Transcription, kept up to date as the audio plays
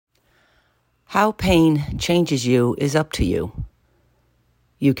How pain changes you is up to you.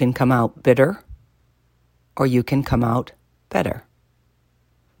 You can come out bitter, or you can come out better.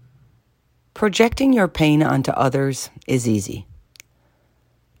 Projecting your pain onto others is easy.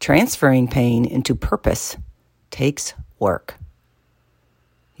 Transferring pain into purpose takes work.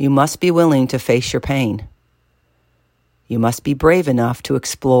 You must be willing to face your pain. You must be brave enough to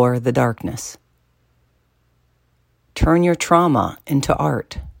explore the darkness. Turn your trauma into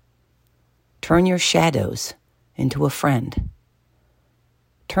art. Turn your shadows into a friend.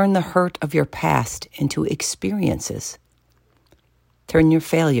 Turn the hurt of your past into experiences. Turn your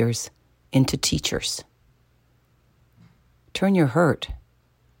failures into teachers. Turn your hurt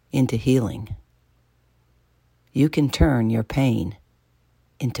into healing. You can turn your pain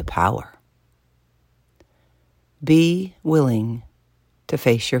into power. Be willing to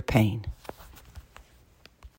face your pain.